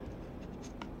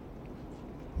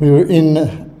We're in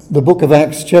the book of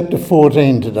Acts chapter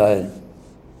 14 today.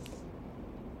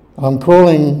 I'm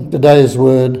calling today's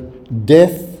word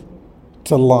death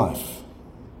to life.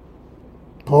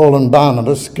 Paul and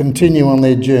Barnabas continue on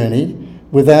their journey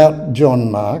without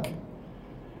John Mark,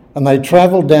 and they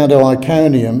travelled down to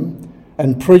Iconium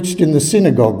and preached in the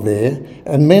synagogue there,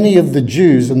 and many of the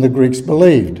Jews and the Greeks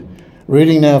believed.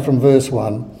 Reading now from verse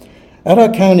 1. At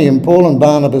Iconium, Paul and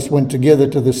Barnabas went together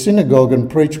to the synagogue and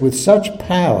preached with such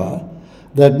power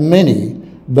that many,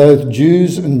 both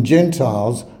Jews and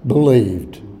Gentiles,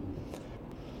 believed.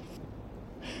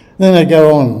 Then they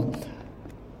go on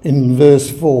in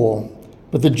verse 4.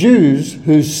 But the Jews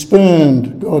who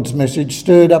spurned God's message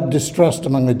stirred up distrust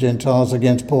among the Gentiles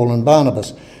against Paul and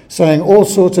Barnabas, saying all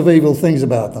sorts of evil things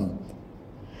about them.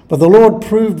 But the Lord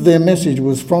proved their message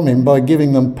was from him by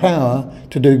giving them power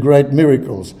to do great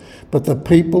miracles. But the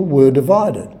people were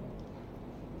divided.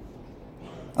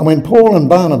 And when Paul and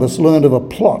Barnabas learned of a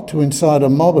plot to incite a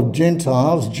mob of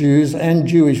Gentiles, Jews and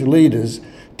Jewish leaders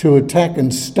to attack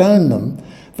and stone them,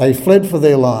 they fled for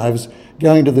their lives,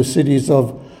 going to the cities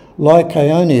of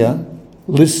Lycaonia,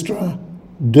 Lystra,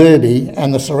 Derbe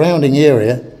and the surrounding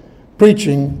area,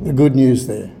 preaching the good news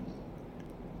there.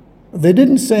 There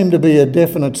didn't seem to be a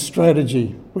definite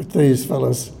strategy with these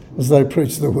fellas as they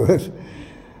preached the word.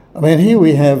 I mean, here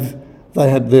they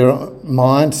had their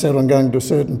mind set on going to a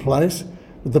certain place,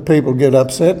 but the people get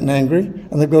upset and angry,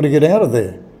 and they've got to get out of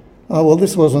there. Oh, well,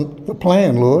 this wasn't the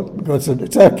plan, Lord. God said,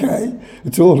 it's okay,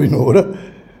 it's all in order.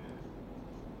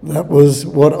 That was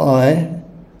what I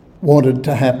wanted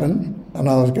to happen, and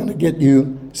I was going to get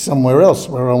you somewhere else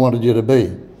where I wanted you to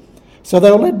be. So they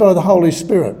were led by the Holy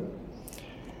Spirit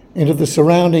into the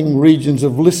surrounding regions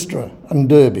of Lystra and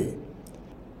Derbe.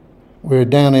 We're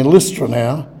down in Lystra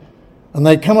now, and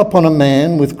they come upon a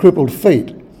man with crippled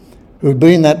feet who had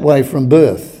been that way from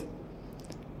birth.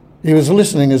 He was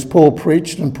listening as Paul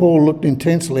preached, and Paul looked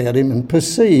intensely at him and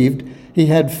perceived he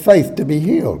had faith to be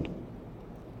healed.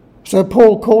 So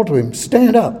Paul called to him,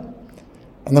 "Stand up."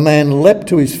 And the man leapt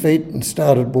to his feet and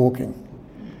started walking.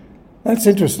 That's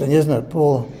interesting, isn't it?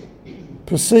 Paul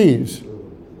perceives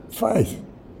faith.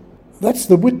 That's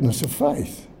the witness of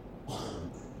faith.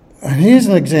 And here's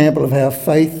an example of how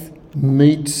faith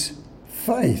meets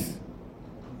faith.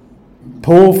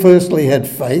 Paul firstly had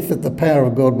faith that the power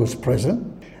of God was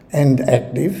present and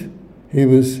active. He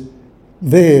was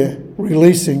there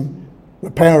releasing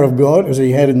the power of God as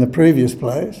he had in the previous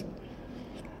place.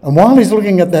 And while he's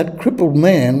looking at that crippled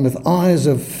man with eyes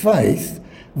of faith,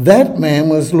 that man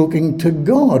was looking to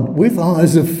God with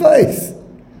eyes of faith.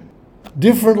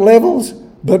 Different levels,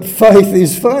 but faith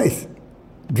is faith,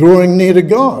 drawing near to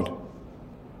God.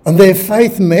 And their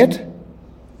faith met,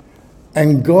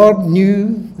 and God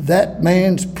knew that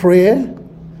man's prayer,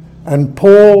 and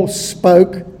Paul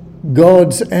spoke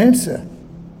God's answer.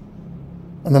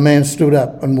 And the man stood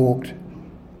up and walked.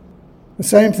 The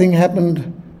same thing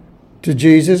happened to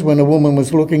Jesus when a woman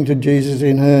was looking to Jesus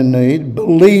in her need,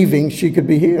 believing she could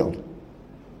be healed.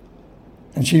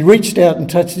 And she reached out and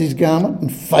touched his garment,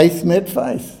 and faith met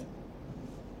faith.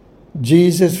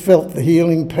 Jesus felt the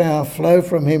healing power flow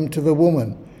from him to the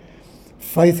woman.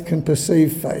 Faith can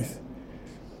perceive faith.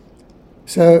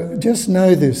 So just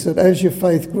know this, that as your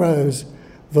faith grows,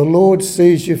 the Lord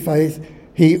sees your faith,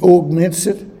 he augments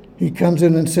it, he comes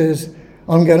in and says,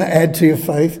 I'm going to add to your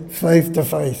faith, faith to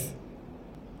faith.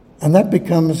 And that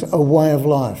becomes a way of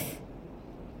life.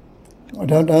 I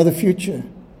don't know the future.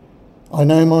 I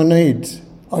know my needs.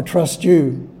 I trust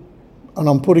you. And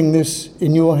I'm putting this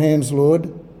in your hands,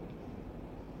 Lord.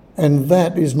 And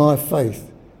that is my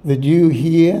faith. That you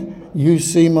hear, you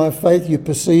see my faith, you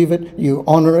perceive it, you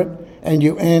honour it, and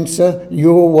you answer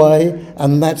your way,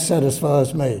 and that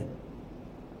satisfies me.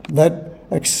 That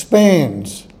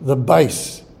expands the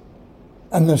base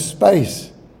and the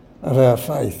space of our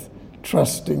faith.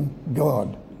 Trusting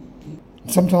God.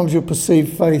 Sometimes you'll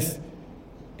perceive faith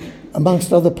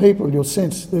amongst other people. You'll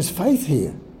sense there's faith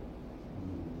here.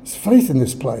 There's faith in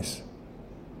this place.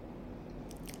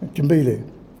 It can be there.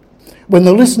 When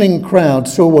the listening crowd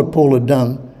saw what Paul had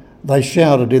done, they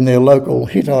shouted in their local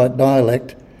Hittite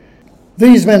dialect,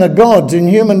 "These men are gods in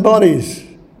human bodies."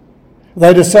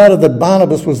 They decided that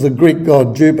Barnabas was the Greek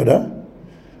god Jupiter,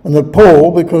 and that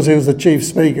Paul, because he was the chief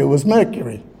speaker, was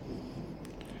Mercury.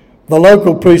 The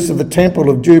local priests of the temple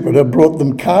of Jupiter brought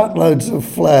them cartloads of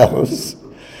flowers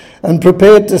and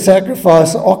prepared to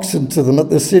sacrifice oxen to them at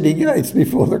the city gates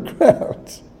before the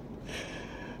crowds.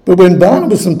 But when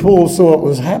Barnabas and Paul saw what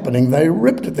was happening, they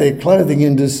ripped at their clothing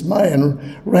in dismay and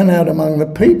ran out among the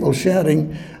people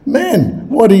shouting, "Men,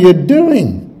 what are you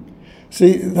doing?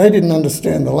 See, they didn't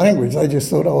understand the language. They just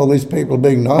thought, oh, these people are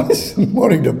being nice and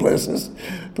wanting to bless us,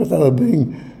 but they were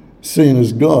being seen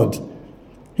as gods.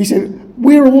 He said,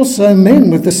 we're also men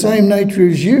with the same nature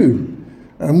as you,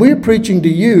 and we're preaching to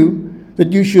you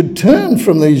that you should turn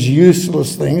from these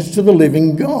useless things to the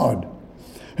living God,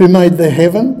 who made the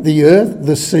heaven, the earth,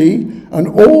 the sea, and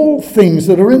all things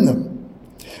that are in them,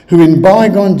 who in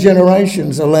bygone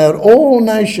generations allowed all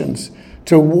nations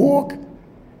to walk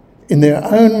in their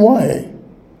own way.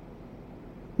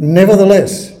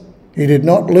 Nevertheless, he did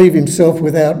not leave himself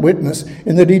without witness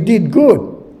in that he did good.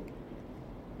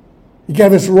 He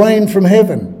gave us rain from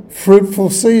heaven, fruitful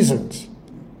seasons,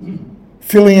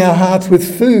 filling our hearts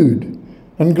with food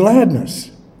and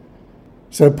gladness.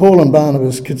 So Paul and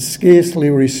Barnabas could scarcely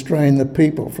restrain the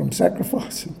people from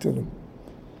sacrificing to them.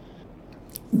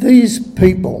 These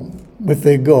people, with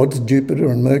their gods, Jupiter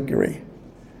and Mercury,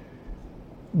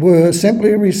 were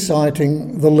simply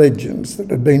reciting the legends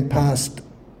that had been passed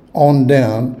on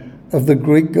down of the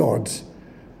Greek gods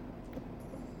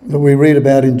that we read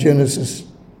about in Genesis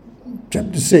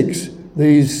chapter 6.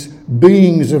 These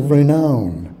beings of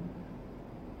renown,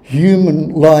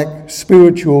 human-like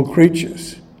spiritual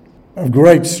creatures of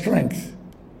great strength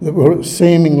that were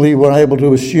seemingly were able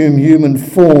to assume human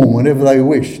form whenever they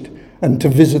wished and to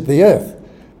visit the earth.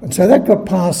 And so that got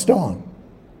passed on.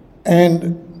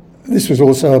 And this was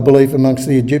also a belief amongst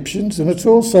the Egyptians, and it's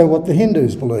also what the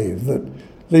Hindus believe, that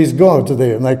these gods are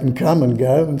there and they can come and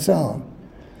go and so on.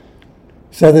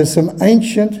 So there's some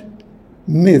ancient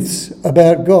myths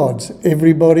about gods.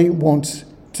 Everybody wants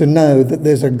to know that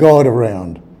there's a God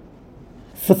around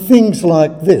for things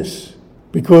like this,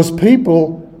 because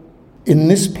people in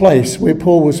this place where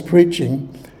Paul was preaching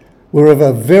were of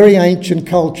a very ancient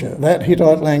culture. That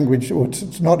Hittite language, or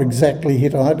it's not exactly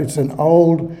Hittite, it's an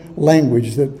old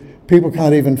language that people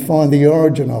can't even find the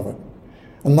origin of it.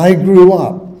 And they grew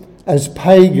up as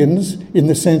pagans in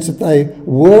the sense that they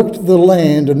worked the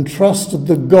land and trusted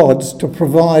the gods to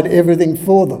provide everything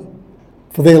for them,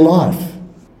 for their life.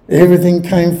 Everything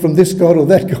came from this god or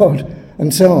that god,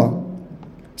 and so on.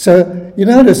 So you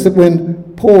notice that when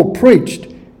Paul preached,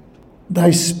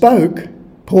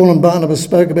 Paul and Barnabas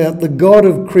spoke about the God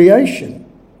of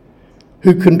creation,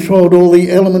 who controlled all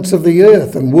the elements of the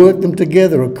earth and worked them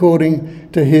together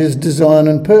according to his design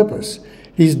and purpose.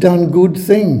 He's done good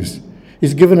things.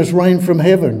 He's given us rain from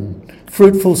heaven,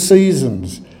 fruitful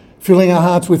seasons, filling our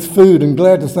hearts with food and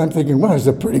gladness. I'm thinking, well, he's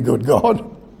a pretty good God.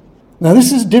 Now,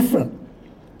 this is different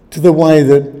to the way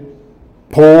that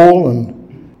Paul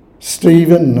and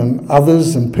Stephen and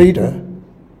others and Peter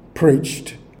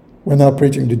preached when they were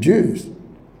preaching to Jews,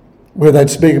 where they'd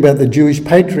speak about the Jewish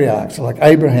patriarchs like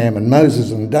Abraham and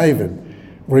Moses and David,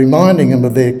 reminding them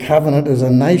of their covenant as a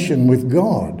nation with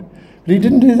God. But he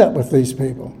didn't do that with these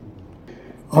people.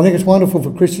 I think it's wonderful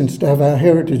for Christians to have our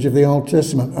heritage of the Old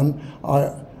Testament, and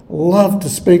I love to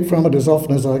speak from it as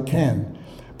often as I can.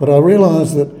 But I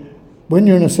realise that when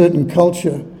you're in a certain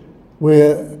culture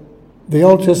where the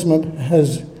Old Testament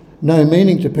has no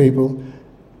meaning to people,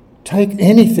 take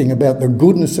anything about the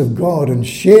goodness of God and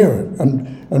share it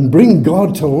and bring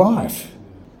God to life.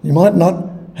 You might not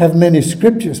have many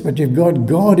scriptures, but you've got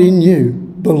God in you,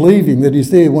 believing that he's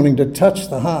there wanting to touch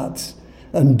the hearts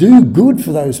and do good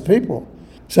for those people.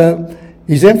 So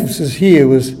his emphasis here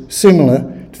was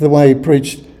similar to the way he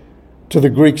preached to the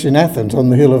Greeks in Athens on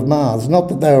the hill of Mars. Not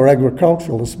that they were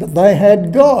agriculturalists, but they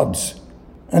had gods.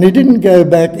 And he didn't go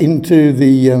back into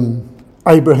the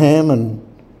Abraham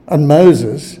and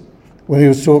Moses when he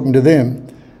was talking to them,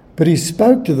 but he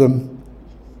spoke to them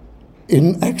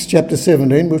in Acts chapter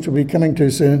 17, which we'll be coming to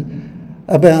soon,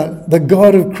 about the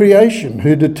God of creation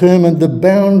who determined the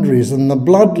boundaries and the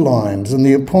bloodlines and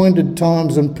the appointed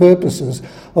times and purposes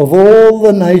of all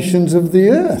the nations of the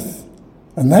earth.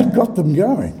 And that got them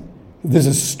going. There's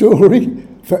a story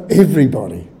for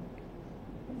everybody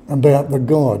about the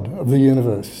God of the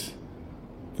universe,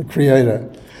 the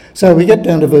Creator. So we get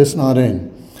down to verse 19.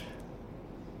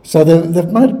 So they've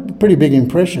made a pretty big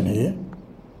impression here,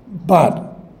 but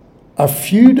a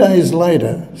few days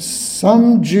later,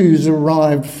 some Jews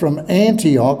arrived from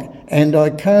Antioch and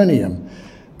Iconium.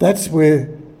 That's where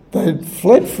they'd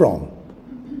fled from.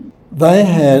 They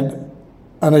had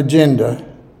an agenda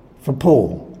for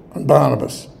Paul and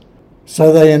Barnabas.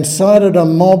 So they incited a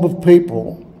mob of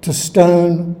people to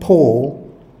stone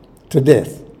Paul to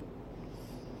death.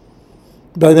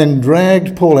 They then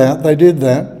dragged Paul out. They did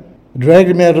that. Dragged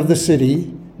him out of the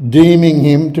city, deeming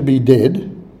him to be dead.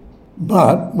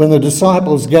 But when the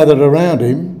disciples gathered around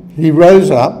him, he rose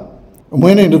up and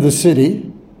went into the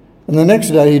city, and the next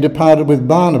day he departed with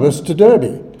Barnabas to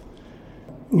Derbe.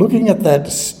 Looking at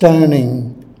that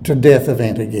stoning to death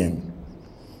event again.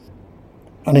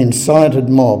 An incited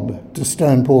mob to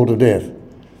stone Paul to death.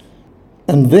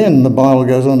 And then the Bible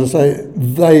goes on to say,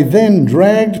 they then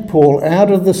dragged Paul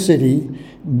out of the city,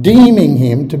 deeming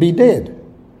him to be dead.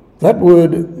 That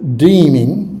word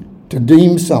deeming, to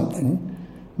deem something,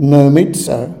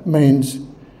 nomitzo, means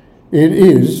it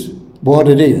is what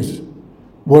it is.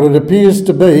 What it appears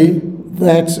to be,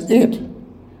 that's it.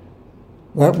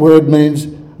 That word means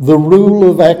the rule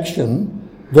of action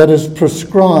that is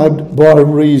prescribed by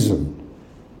reason.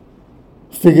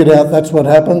 Figured out that's what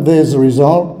happened, there's the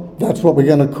result, that's what we're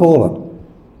going to call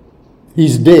it.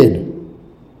 He's dead.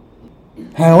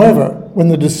 However, when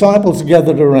the disciples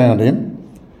gathered around him,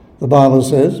 the Bible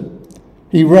says,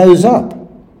 he rose up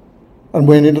and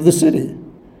went into the city.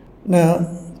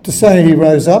 Now, to say he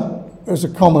rose up is a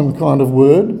common kind of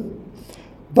word,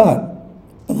 but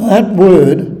that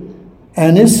word,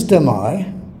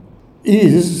 anistomai,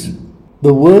 is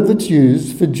the word that's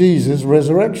used for Jesus'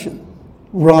 resurrection,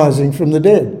 rising from the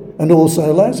dead, and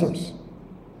also Lazarus.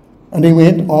 And he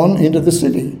went on into the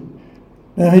city.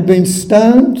 Now, he'd been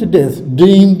stoned to death,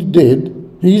 deemed dead,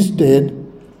 he's dead,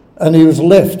 and he was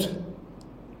left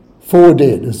for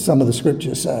dead, as some of the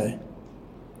scriptures say.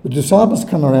 The disciples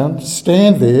come around,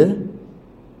 stand there,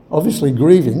 obviously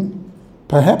grieving,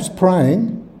 perhaps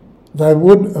praying. They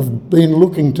would have been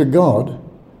looking to God.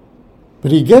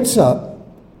 But he gets up,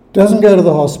 doesn't go to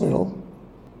the hospital,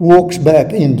 walks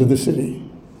back into the city.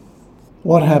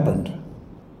 What happened?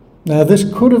 Now,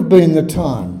 this could have been the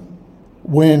time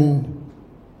when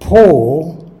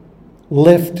Paul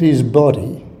left his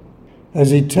body,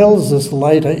 as he tells us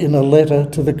later in a letter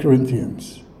to the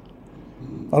Corinthians.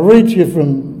 I'll read to you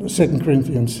from 2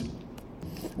 Corinthians,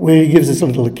 where he gives this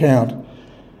little account.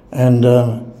 And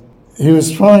he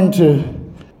was trying to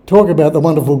talk about the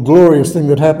wonderful, glorious thing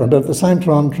that happened, but at the same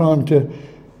time trying to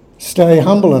stay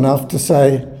humble enough to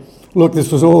say, look,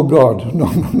 this was all God,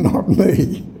 not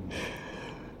me.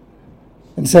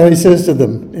 And so he says to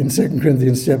them in 2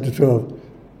 Corinthians chapter 12,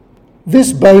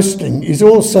 this boasting is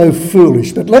all so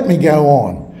foolish, but let me go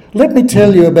on. Let me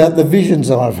tell you about the visions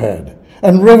I've had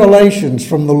and revelations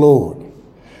from the Lord.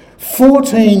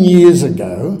 14 years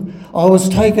ago, I was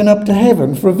taken up to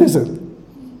heaven for a visit.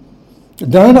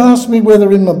 Don't ask me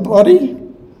whether in my body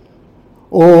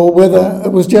or whether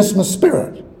it was just my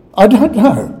spirit. I don't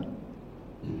know.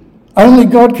 Only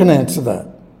God can answer that.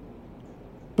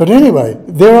 But anyway,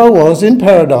 there I was in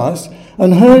paradise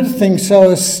and heard things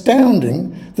so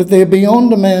astounding that they're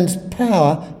beyond a man's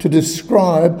power to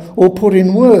describe or put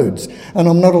in words, and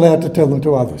I'm not allowed to tell them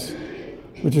to others,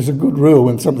 which is a good rule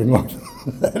when something like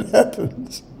that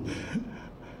happens.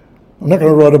 I'm not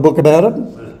going to write a book about it.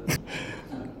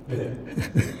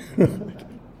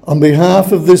 On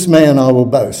behalf of this man I will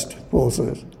boast, Paul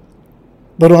says.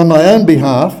 But on my own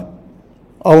behalf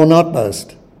I will not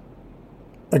boast,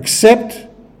 except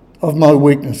of my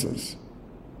weaknesses.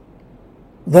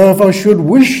 Though if I should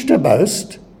wish to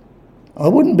boast, I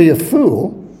wouldn't be a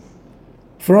fool,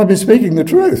 for I'd be speaking the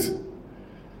truth.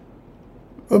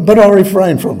 But I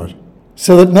refrain from it,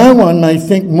 so that no one may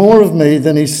think more of me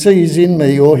than he sees in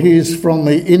me or hears from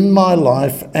me in my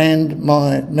life and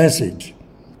my message.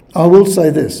 I will say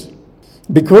this,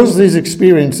 because these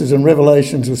experiences and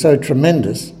revelations were so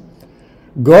tremendous,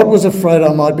 God was afraid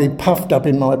I might be puffed up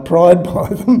in my pride by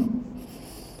them.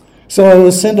 So I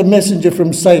was sent a messenger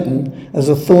from Satan as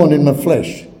a thorn in my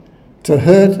flesh, to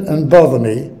hurt and bother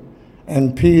me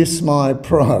and pierce my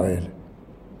pride.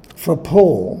 For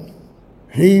Paul,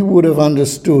 he would have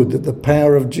understood that the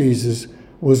power of Jesus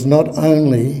was not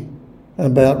only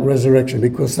about resurrection,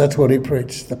 because that's what he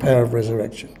preached, the power of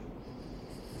resurrection.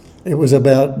 It was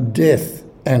about death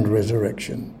and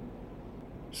resurrection.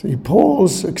 See,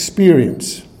 Paul's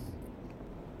experience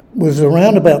was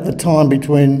around about the time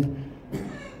between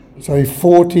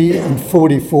 40 and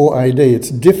 44 AD. It's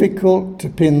difficult to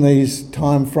pin these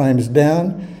time frames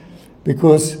down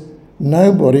because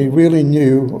nobody really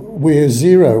knew where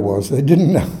zero was. They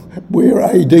didn't know where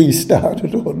AD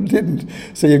started or didn't.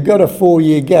 So you've got a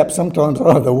 4-year gap sometimes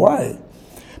either way.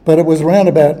 But it was around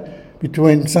about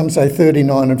between, some say,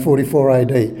 39 and 44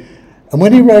 AD. And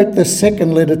when he wrote the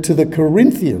second letter to the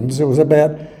Corinthians, it was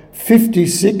about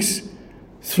 56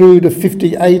 through to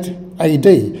 58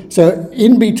 AD. So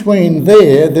in between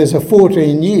there's a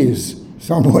 14 years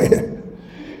somewhere,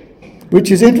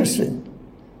 which is interesting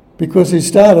because he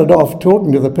started off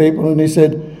talking to the people and he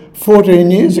said, 14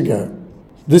 years ago,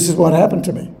 this is what happened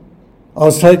to me. I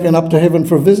was taken up to heaven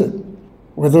for a visit,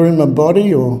 whether in my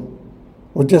body or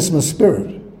just my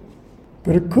spirit.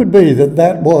 But it could be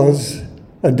that was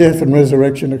a death and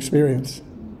resurrection experience.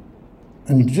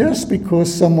 And just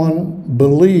because someone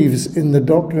believes in the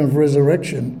doctrine of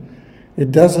resurrection,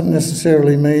 it doesn't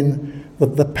necessarily mean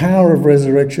that the power of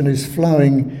resurrection is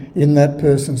flowing in that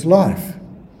person's life.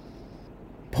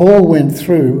 Paul went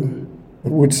through,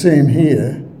 it would seem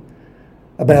here,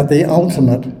 about the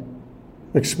ultimate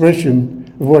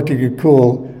expression of what you could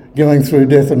call going through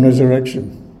death and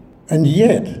resurrection. And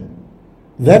yet,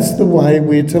 that's the way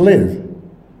we're to live.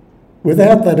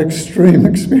 Without that extreme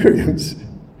experience,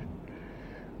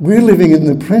 we're living in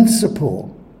the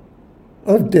principle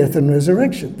of death and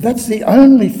resurrection. That's the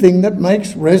only thing that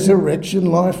makes resurrection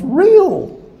life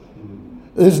real.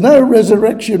 There's no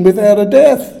resurrection without a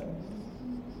death.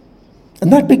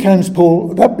 And that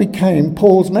became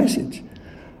Paul's message.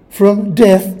 From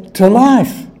death to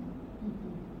life.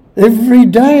 Every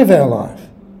day of our life.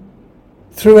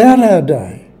 Throughout our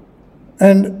day.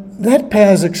 And that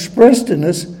power is expressed in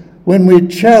us when we're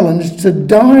challenged to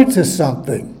die to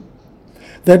something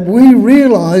that we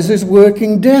realise is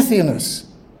working death in us.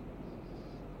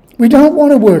 We don't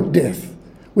want to work death.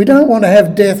 We don't want to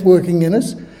have death working in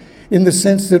us in the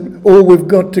sense that all we've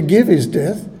got to give is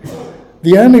death.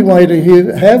 The only way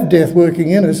to have death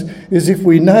working in us is if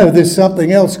we know there's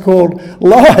something else called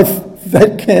life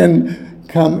that can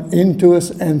come into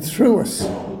us and through us.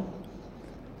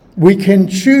 We can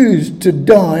choose to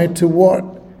die to what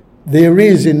there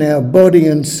is in our body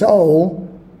and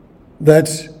soul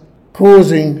that's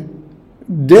causing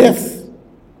death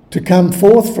to come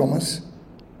forth from us.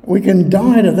 We can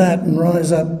die to that and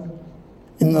rise up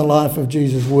in the life of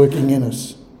Jesus working in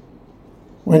us.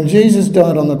 When Jesus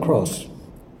died on the cross,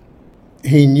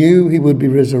 he knew he would be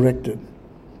resurrected.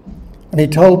 And he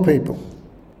told people,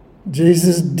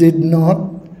 Jesus did not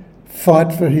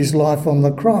fight for his life on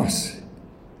the cross.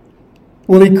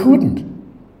 Well, he couldn't.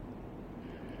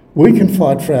 We can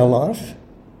fight for our life.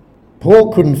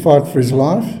 Paul couldn't fight for his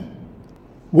life.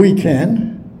 We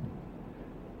can.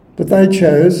 But they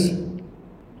chose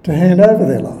to hand over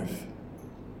their life.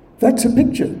 That's a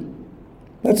picture.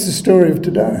 That's the story of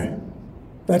today.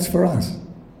 That's for us.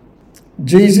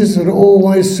 Jesus had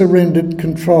always surrendered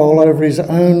control over his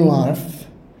own life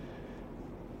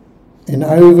in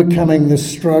overcoming the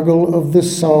struggle of the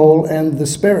soul and the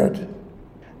spirit.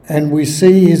 And we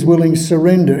see his willing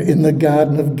surrender in the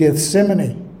Garden of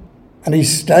Gethsemane. And he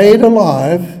stayed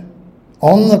alive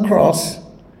on the cross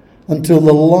until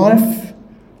the life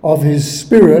of his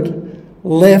spirit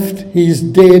left his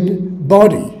dead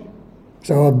body.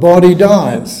 So a body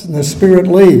dies and the spirit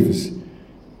leaves.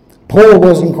 Paul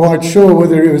wasn't quite sure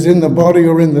whether he was in the body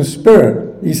or in the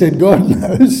spirit. He said, God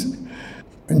knows.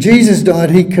 When Jesus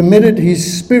died, he committed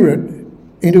his spirit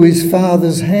into his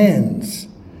Father's hands.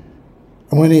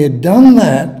 And when he had done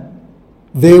that,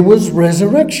 there was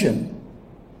resurrection.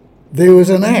 There was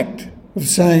an act of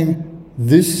saying,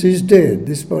 this is dead,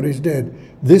 this body's dead.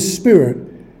 This spirit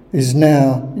is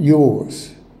now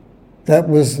yours. That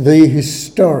was the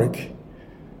historic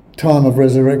time of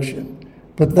resurrection.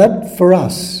 But that, for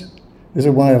us, is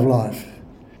a way of life.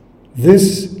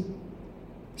 This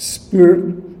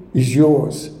spirit is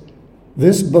yours.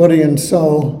 This body and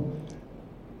soul,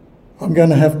 I'm going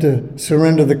to have to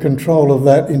surrender the control of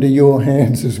that into your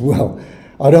hands as well.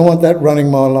 I don't want that running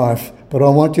my life, but I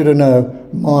want you to know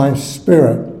my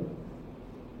spirit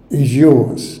is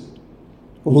yours.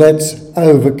 Let's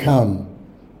overcome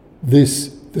this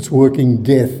that's working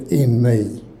death in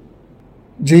me.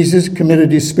 Jesus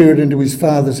committed his spirit into his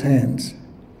Father's hands.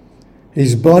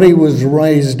 His body was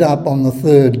raised up on the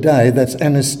third day. That's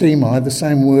anastemai, the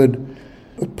same word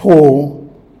that Paul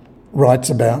writes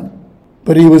about.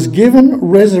 But he was given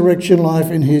resurrection life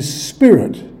in his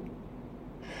spirit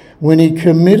when he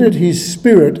committed his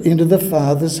spirit into the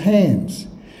Father's hands.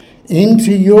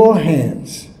 Into your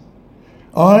hands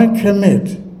I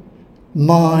commit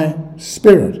my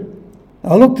spirit.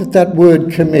 I looked at that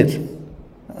word commit,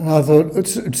 and I thought,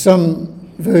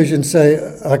 some versions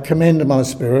say, I commend my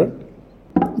spirit.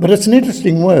 But it's an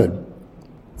interesting word.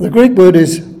 The Greek word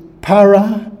is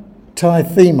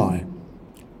para-tythemi.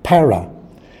 Para,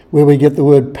 where we get the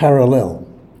word parallel.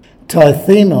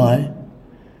 Tythemi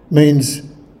means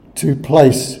to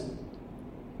place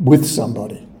with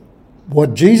somebody.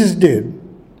 What Jesus did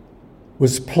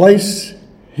was place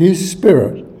his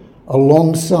spirit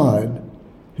alongside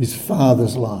his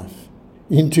Father's life.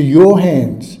 Into your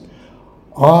hands,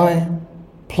 I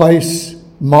place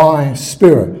my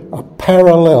spirit, a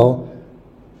parallel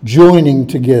joining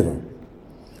together.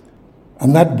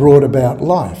 And that brought about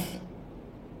life.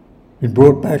 It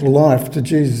brought back life to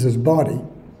Jesus' body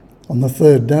on the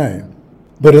third day.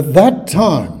 But at that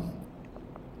time,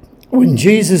 when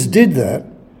Jesus did that,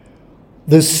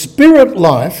 the spirit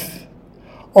life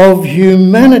of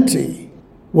humanity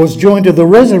was joined to the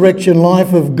resurrection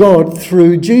life of God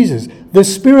through Jesus. The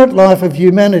spirit life of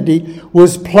humanity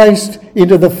was placed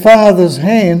into the Father's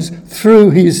hands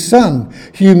through his Son.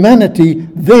 Humanity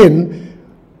then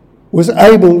was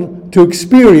able to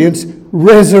experience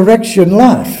resurrection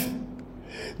life.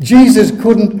 Jesus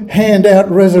couldn't hand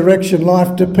out resurrection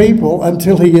life to people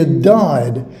until he had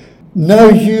died.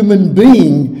 No human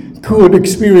being could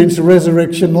experience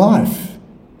resurrection life.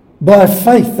 By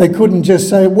faith, they couldn't just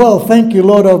say, well, thank you,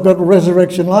 Lord, I've got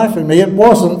resurrection life in me. It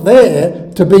wasn't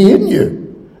there to be in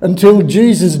you until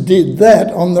Jesus did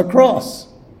that on the cross.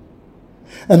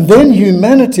 And then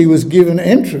humanity was given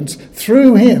entrance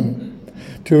through him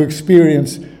to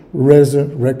experience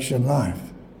resurrection life.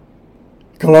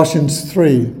 Colossians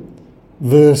 3,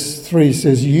 verse 3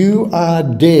 says, you are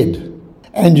dead,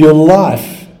 and your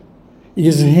life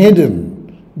is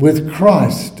hidden with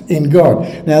Christ in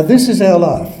God. Now, this is our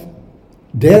life.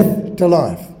 Death to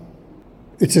life.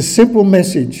 It's a simple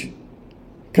message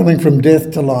coming from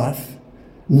death to life,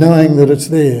 knowing that it's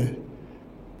there.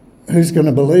 Who's going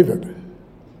to believe it?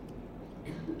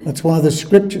 That's why the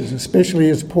scriptures, especially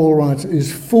as Paul writes,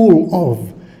 is full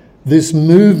of this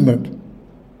movement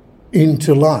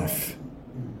into life.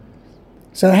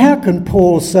 So how can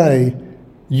Paul say,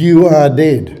 you are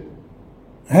dead?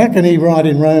 How can he write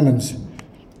in Romans,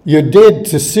 you're dead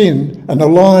to sin and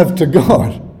alive to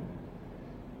God?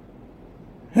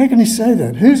 How can he say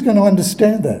that? Who's going to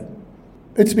understand that?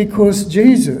 It's because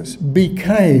Jesus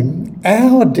became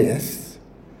our death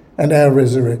and our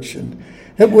resurrection.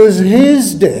 It was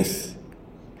his death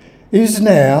is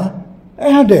now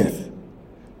our death.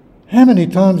 How many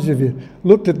times have you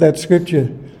looked at that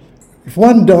scripture? If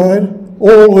one died,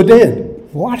 all were dead.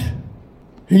 What?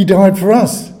 He died for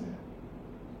us,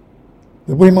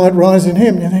 that we might rise in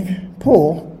him. You think,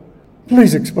 Paul,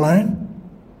 please explain.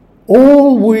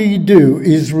 All we do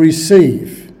is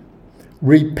receive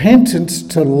repentance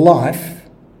to life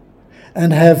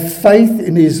and have faith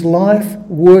in his life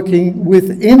working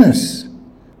within us.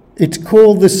 It's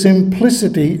called the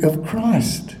simplicity of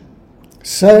Christ.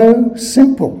 So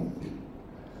simple,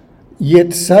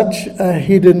 yet such a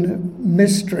hidden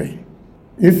mystery.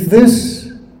 If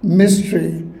this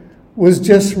mystery was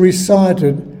just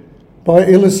recited by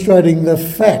illustrating the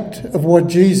fact of what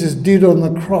Jesus did on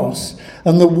the cross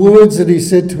and the words that he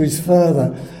said to his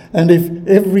Father, and if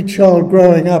every child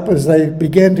growing up as they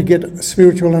began to get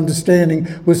spiritual understanding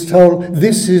was told,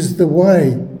 this is the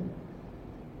way,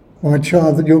 my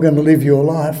child, that you're going to live your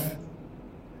life.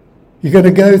 You're going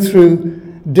to go through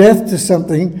death to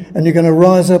something and you're going to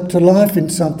rise up to life in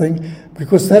something,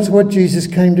 because that's what Jesus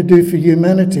came to do for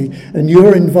humanity, and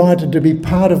you're invited to be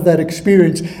part of that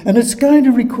experience, and it's going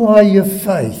to require your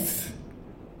faith,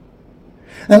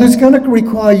 and it's going to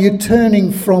require you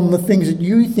turning from the things that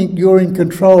you think you're in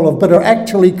control of but are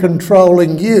actually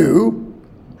controlling you,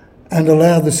 and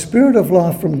allow the Spirit of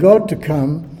life from God to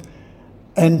come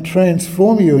and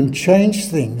transform you and change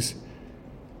things.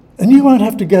 And you won't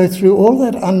have to go through all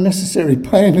that unnecessary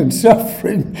pain and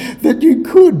suffering that you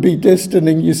could be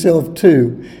destining yourself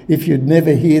to if you'd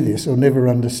never hear this or never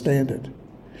understand it.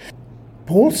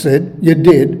 Paul said, you're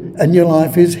dead and your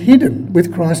life is hidden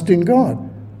with Christ in God.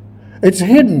 It's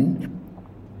hidden,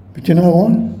 but you know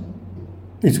what?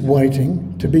 It's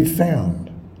waiting to be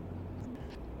found.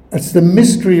 It's the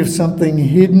mystery of something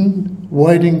hidden,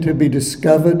 waiting to be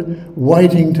discovered,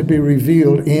 waiting to be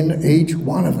revealed in each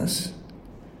one of us.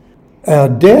 Our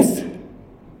death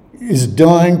is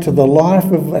dying to the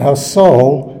life of our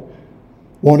soul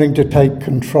wanting to take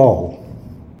control.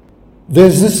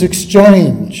 There's this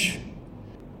exchange.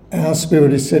 Our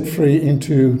spirit is set free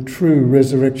into true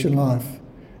resurrection life.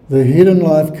 The hidden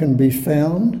life can be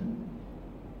found,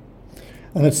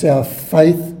 and it's our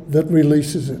faith that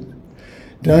releases it.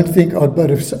 Don't think, I've got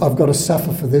to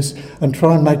suffer for this, and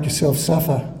try and make yourself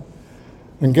suffer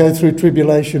and go through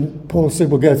tribulation. Paul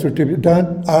said we'll go through tribulation.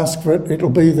 Don't ask for it,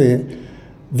 it'll be there.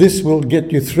 This will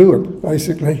get you through it,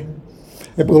 basically.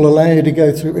 It will allow you to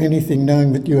go through anything,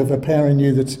 knowing that you have a power in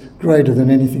you that's greater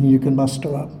than anything you can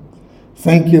muster up.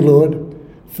 Thank you, Lord,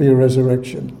 for your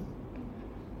resurrection.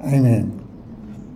 Amen.